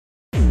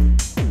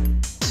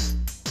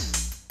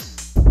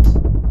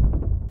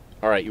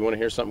All right, you want to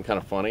hear something kind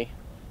of funny?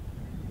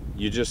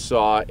 You just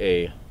saw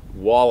a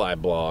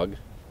walleye blog,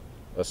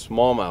 a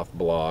smallmouth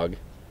blog,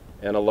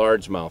 and a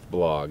largemouth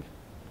blog.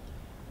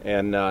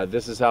 And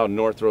this is how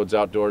North Roads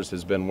Outdoors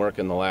has been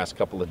working the last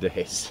couple of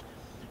days.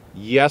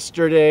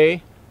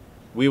 Yesterday,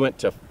 we went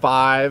to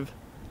 5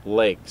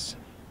 lakes.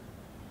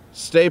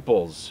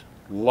 Staples,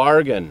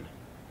 Largan,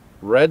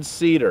 Red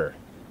Cedar,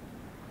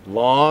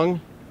 Long,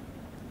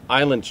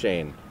 Island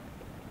Chain.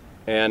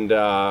 And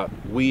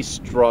we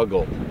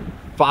struggled.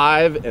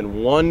 5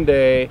 in one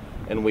day,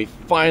 and we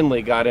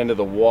finally got into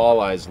the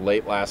walleyes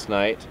late last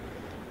night.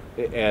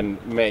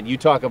 And man, you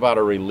talk about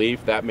a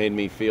relief. That made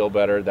me feel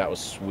better. That was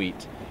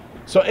sweet.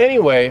 So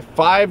anyway,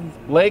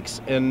 5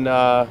 lakes in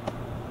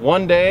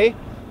one day.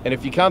 And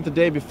if you count the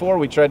day before,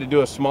 we tried to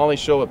do a smallie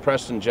show with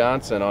Preston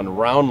Johnson on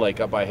Round Lake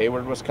up by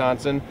Hayward,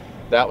 Wisconsin.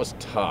 That was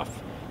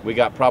tough. We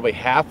got probably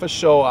half a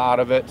show out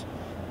of it.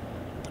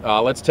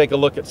 Let's take a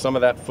look at some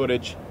of that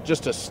footage.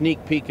 Just a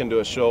sneak peek into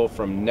a show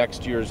from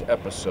next year's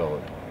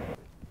episode.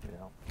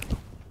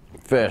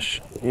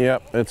 Fish.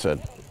 Yep, it's a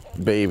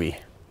baby.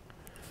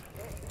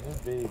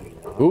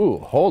 Ooh,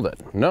 hold it.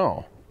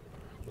 No.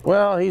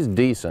 Well, he's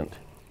decent.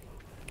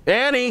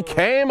 And he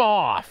came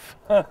off.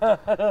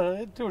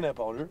 2.5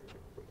 pounder.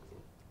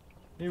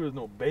 He was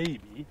no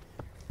baby.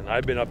 And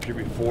I've been up here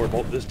before,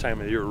 about this time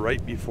of the year,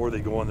 right before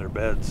they go on their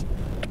beds.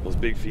 Those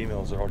big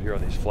females are out here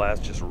on these flats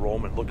just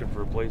roaming, looking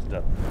for a place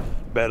to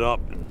bed up.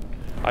 And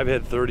I've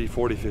had 30,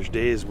 40 fish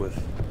days with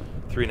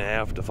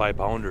 3.5 to 5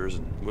 pounders,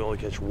 and we only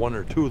catch 1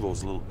 or 2 of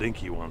those little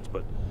dinky ones,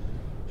 but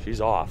she's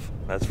off,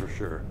 that's for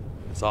sure.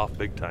 It's off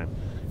big time.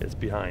 It's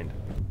behind.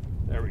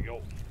 There we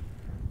go.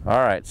 All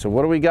right, so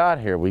what do we got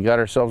here? We got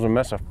ourselves a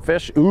mess of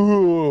fish.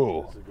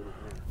 Ooh.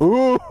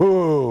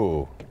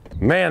 Ooh.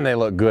 Man, they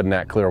look good in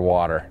that clear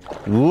water.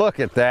 Look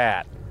at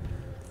that.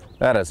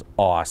 That is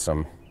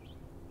awesome.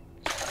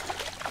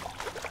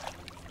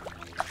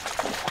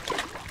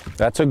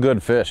 That's a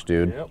good fish,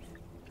 dude. Yep.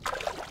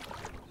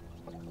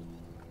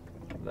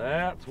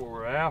 That's what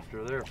we're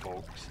after there,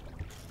 folks.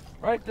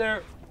 Right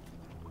there.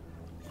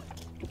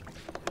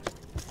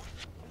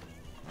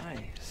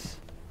 Nice.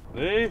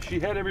 Hey, she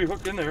had every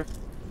hook in there.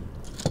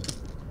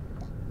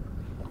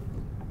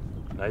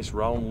 Nice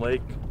round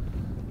lake.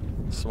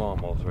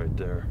 Smallmouth right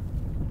there.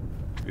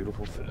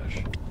 Beautiful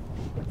fish.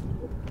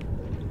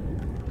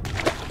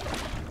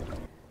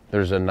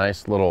 There's a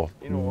nice little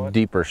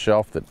deeper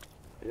shelf that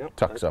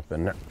tucks up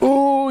in there.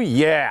 Ooh,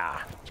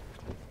 yeah.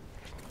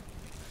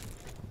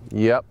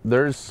 Yep,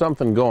 there's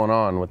something going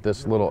on with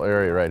this little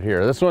area right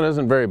here. This one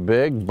isn't very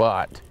big,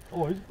 but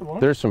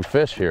there's some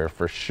fish here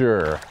for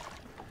sure.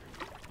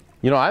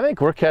 You know, I think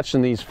we're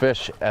catching these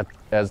fish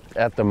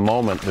at the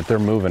moment that they're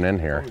moving in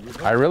here.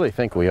 I really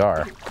think we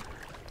are.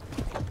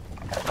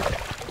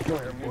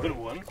 Good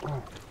one.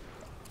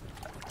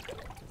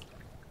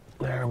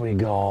 There we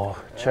go.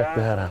 Check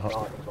that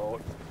out.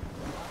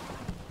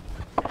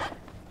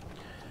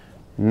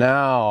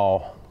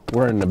 Now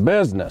we're in the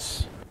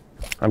business.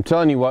 I'm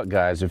telling you what,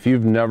 guys, if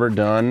you've never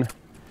done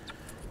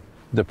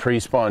the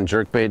pre-spawn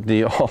jerkbait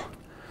deal,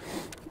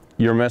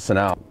 you're missing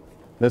out.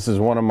 This is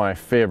one of my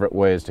favorite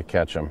ways to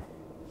catch them.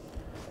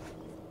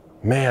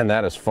 Man,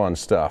 that is fun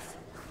stuff.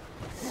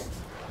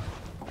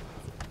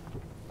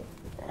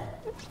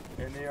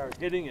 And they are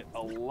hitting it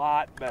a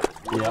lot better.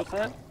 You notice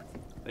that?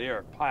 They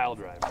are pile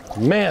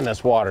driving. Man,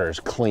 this water is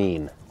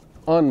clean.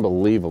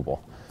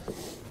 Unbelievable.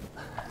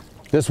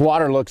 This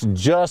water looks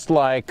just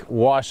like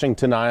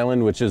Washington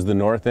Island, which is the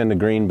north end of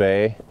Green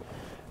Bay.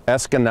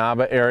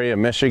 Escanaba area,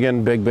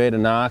 Michigan, Big Bay to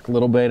Knock,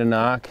 Little Bay to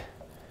Knock.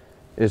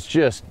 It's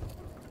just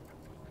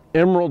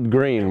emerald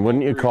green,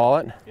 wouldn't you call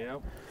it?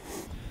 Yep.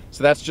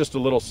 So that's just a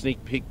little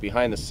sneak peek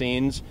behind the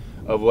scenes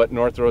of what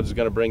North Roads is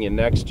going to bring you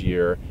next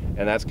year,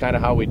 and that's kind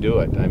of how we do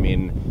it. I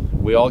mean,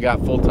 we all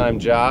got full-time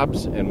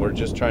jobs, and we're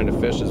just trying to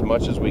fish as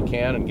much as we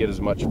can and get as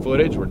much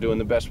footage. We're doing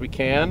the best we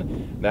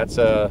can. That's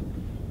a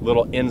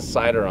little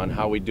insider on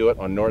how we do it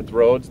on North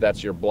Roads.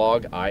 That's your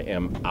blog. I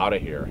am out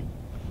of here.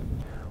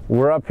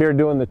 We're up here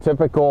doing the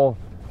typical,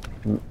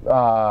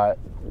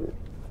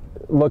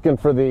 looking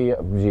for the,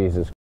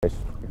 Jesus Christ.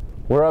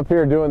 We're up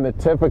here doing the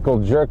typical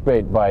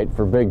jerkbait bite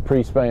for big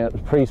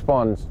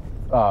pre-spawn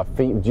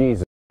feet.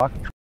 Jesus.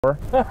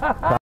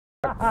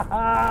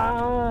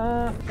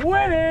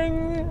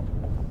 Winning!